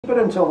Keep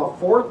it until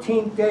the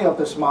 14th day of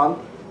this month,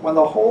 when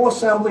the whole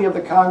assembly of the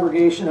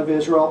congregation of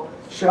Israel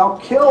shall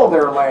kill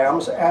their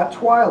lambs at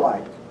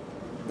twilight.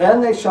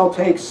 Then they shall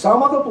take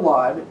some of the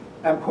blood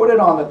and put it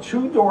on the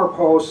 2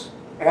 doorposts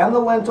and the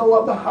lintel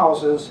of the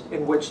houses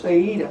in which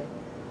they eat it.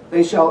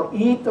 They shall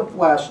eat the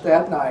flesh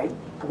that night,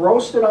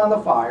 roasted on the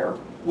fire,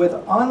 with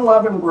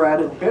unleavened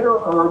bread and bitter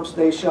herbs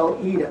they shall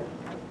eat it.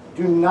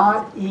 Do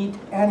not eat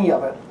any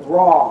of it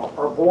raw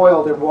or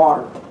boiled in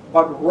water,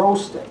 but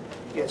roast it,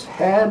 its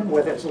head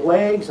with its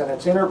legs and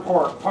its inner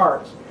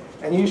parts,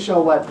 and you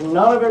shall let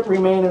none of it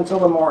remain until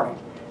the morning.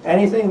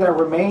 Anything that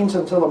remains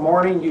until the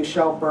morning you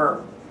shall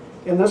burn.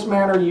 In this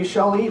manner you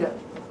shall eat it,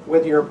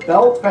 with your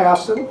belt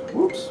fastened,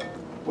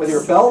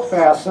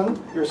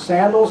 your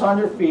sandals on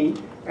your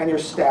feet, and your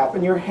staff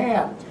in your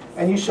hand,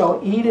 and you shall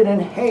eat it in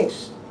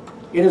haste.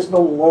 It is the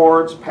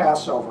Lord's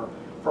Passover.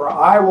 For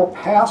I will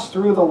pass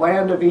through the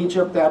land of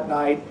Egypt that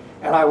night,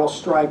 and I will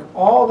strike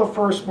all the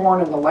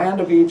firstborn in the land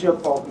of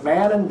Egypt, both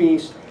man and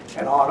beast,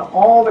 and on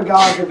all the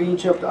gods of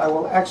Egypt I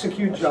will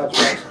execute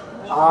judgments.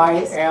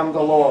 I am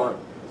the Lord.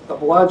 The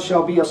blood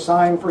shall be a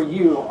sign for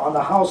you on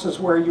the houses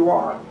where you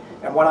are.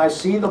 And when I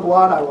see the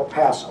blood, I will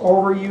pass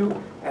over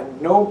you,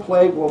 and no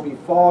plague will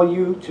befall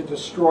you to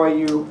destroy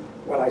you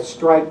when I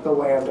strike the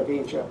land of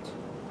Egypt.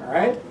 All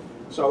right?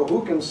 So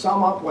who can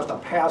sum up what the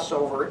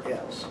Passover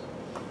is?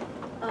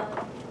 It's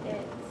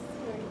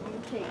where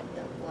you take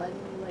the blood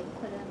and you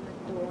put it on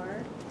the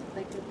door,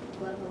 like the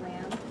blood of a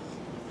lamb.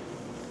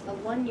 A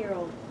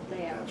 1-year-old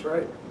lamb. That's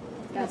right.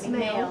 It's got to be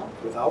male.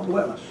 Without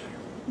blemish,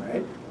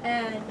 right?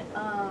 And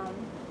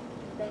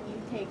then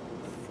you take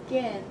the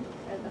skin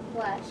or the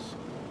flesh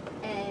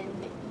and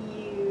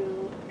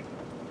you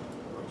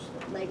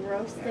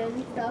roast it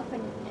and stuff,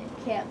 and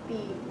it can't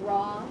be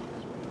raw.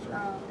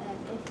 And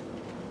if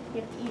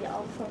you have to eat it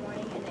all before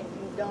morning, and if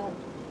you don't,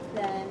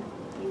 then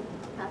you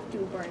have to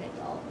burn it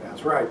all.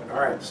 That's right. All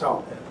right.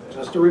 So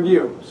just to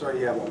review, so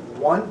you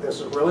have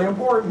this is really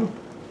important,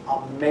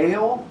 a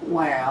male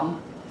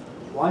lamb,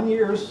 1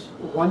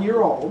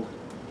 year old,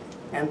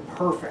 and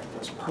perfect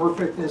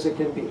as it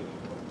can be.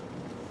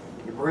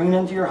 You bring it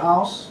into your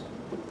house,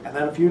 and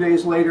then a few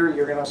days later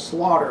you're going to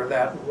slaughter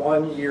that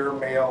 1 year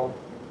male,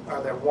 or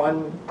that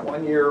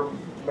one year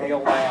male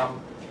lamb,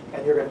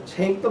 and you're going to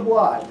take the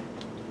blood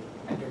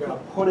and you're going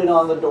to put it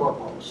on the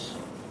doorposts.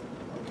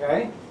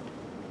 Okay?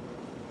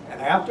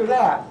 And after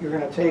that, you're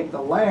going to take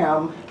the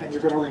lamb and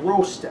you're going to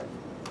roast it.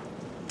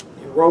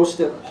 You roast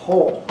it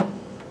whole.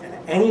 And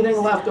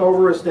anything left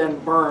over is then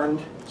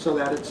burned so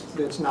that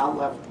it's not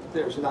left,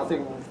 there's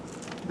nothing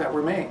that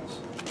remains.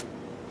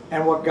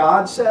 And what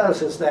God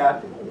says is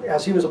that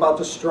as he was about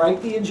to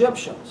strike the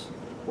Egyptians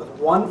with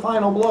one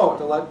final blow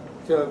to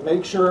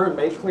make sure and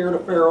make clear to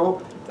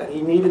Pharaoh that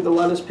he needed to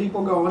let his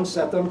people go and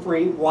set them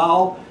free,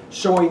 while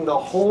showing the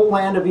whole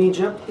land of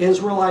Egypt,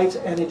 Israelites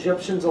and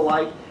Egyptians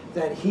alike,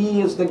 that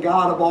he is the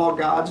God of all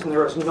gods and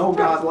there is no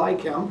God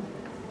like him,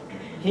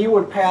 he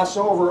would pass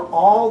over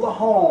all the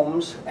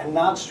homes and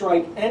not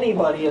strike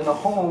anybody in the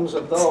homes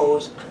of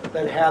those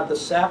that had the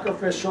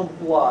sacrificial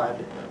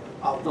blood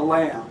of the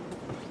lamb.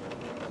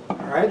 All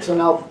right, so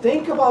now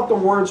think about the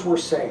words we're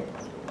saying.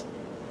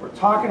 We're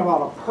talking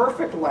about a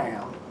perfect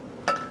lamb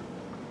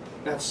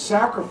that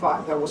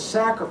was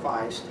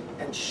sacrificed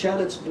and shed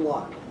its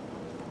blood.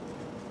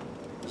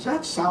 Does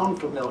that sound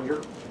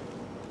familiar?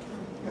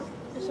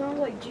 It sounds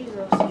like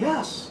Jesus.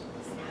 Yes.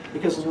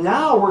 Because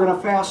now we're going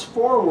to fast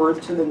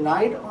forward to the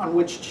night on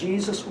which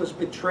Jesus was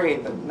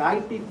betrayed. The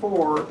night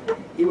before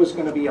he was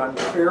going to be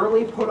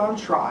unfairly put on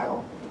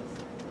trial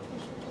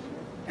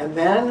and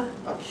then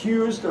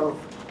accused of,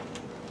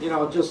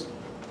 just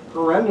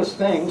horrendous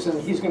things,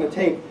 and he's going to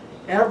take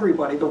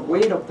everybody, the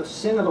weight of the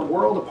sin of the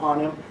world upon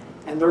him,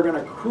 and they're going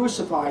to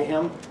crucify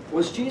him.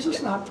 Was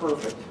Jesus not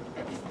perfect?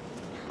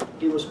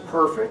 He was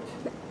perfect.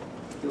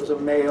 He was a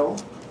male.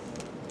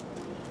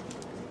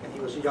 And he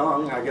was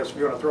young, I guess if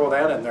you want to throw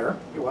that in there.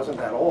 He wasn't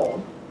that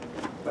old.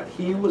 But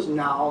he was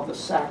now the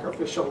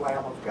sacrificial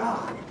Lamb of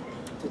God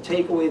to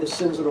take away the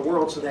sins of the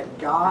world so that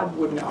God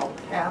would now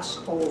pass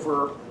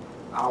over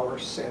our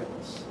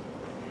sins.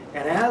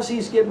 And as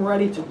he's getting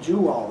ready to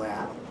do all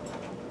that,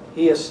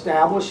 he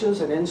establishes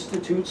and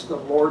institutes the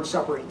Lord's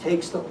Supper. He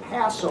takes the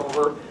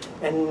Passover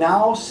and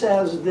now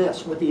says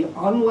this, with the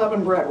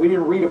unleavened bread. We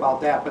didn't read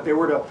about that, but they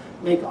were to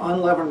make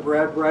unleavened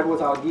bread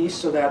without yeast,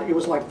 so that it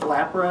was like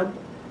flatbread.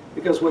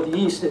 Because with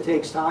yeast it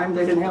takes time.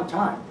 They didn't have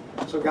time.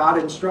 So God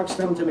instructs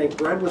them to make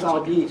bread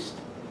without yeast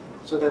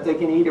so that they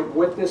can eat it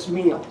with this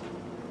meal.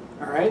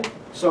 All right?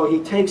 So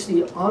he takes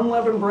the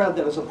unleavened bread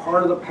that is a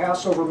part of the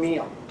Passover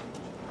meal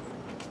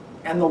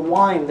and the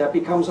wine that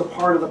becomes a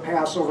part of the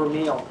Passover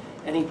meal.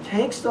 And he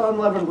takes the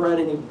unleavened bread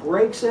and he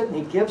breaks it and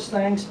he gives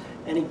thanks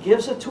and he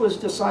gives it to his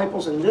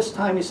disciples. And this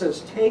time he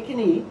says, take and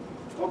eat.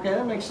 Okay,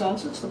 that makes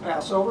sense. It's the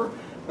Passover.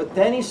 But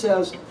then he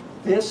says,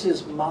 this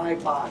is my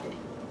body,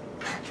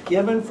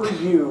 given for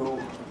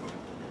you,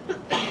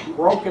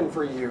 broken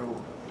for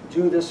you.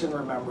 Do this in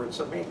remembrance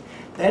of me.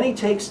 Then he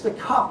takes the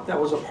cup that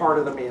was a part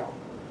of the meal.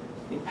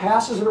 He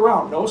passes it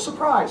around. No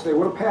surprise, they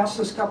would have passed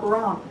this cup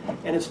around.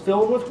 And it's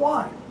filled with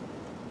wine.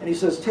 And he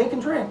says, take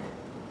and drink.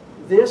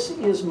 This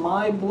is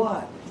my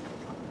blood,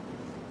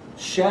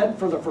 shed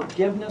for the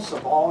forgiveness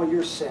of all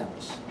your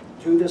sins.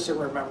 Do this in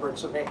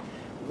remembrance of me.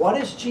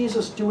 What is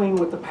Jesus doing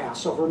with the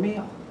Passover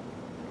meal?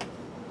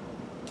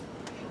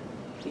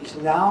 He's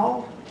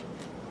now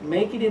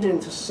making it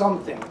into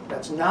something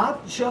that's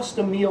not just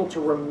a meal to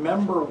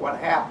remember what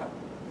happened,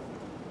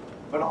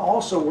 but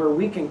also where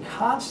we can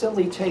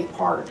constantly take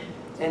part,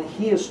 and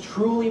he is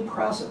truly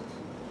present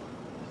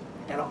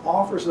and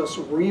offers us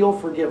real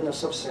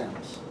forgiveness of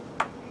sins.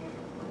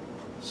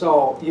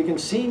 So you can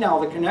see now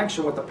the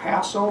connection with the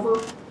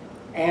Passover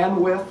and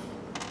with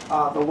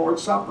the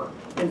Lord's Supper.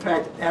 In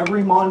fact,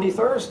 every Maundy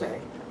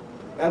Thursday,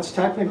 that's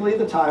technically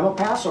the time of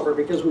Passover,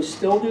 because we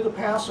still do the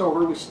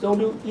Passover, we still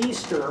do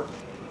Easter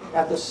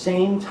at the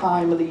same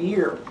time of the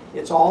year.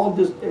 It's all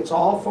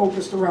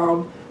focused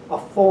around a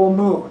full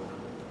moon.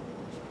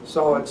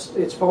 So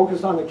it's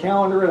focused on the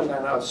calendar, and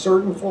then a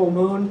certain full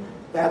moon,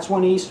 that's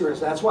when Easter is.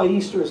 That's why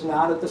Easter is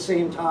not at the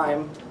same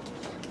time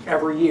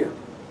every year.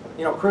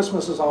 You know,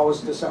 Christmas is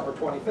always December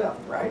 25th,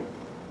 right?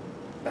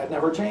 That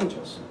never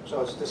changes.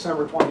 So it's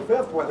December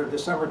 25th, whether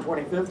December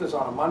 25th is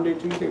on a Monday,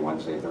 Tuesday,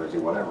 Wednesday, Thursday,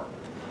 whatever.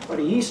 But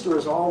Easter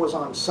is always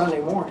on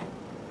Sunday morning,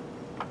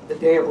 the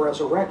day of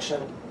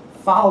resurrection,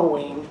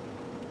 following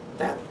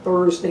that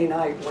Thursday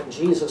night when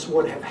Jesus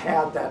would have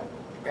had that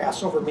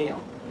Passover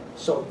meal.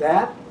 So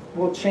that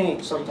will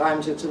change.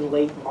 Sometimes it's in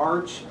late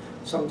March,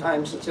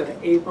 sometimes it's in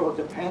April. It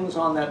depends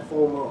on that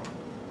full moon.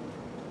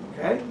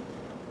 Okay?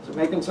 Is it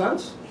making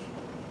sense?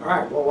 All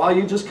right, well, while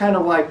you just kind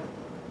of like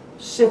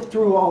sift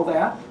through all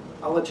that,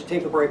 I'll let you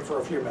take a break for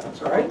a few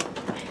minutes, all right?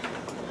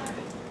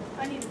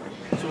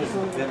 So is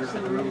it bitter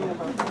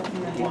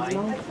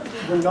wine?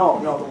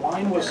 No, the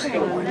wine was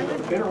still wine, but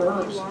the bitter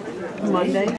herbs. Monday.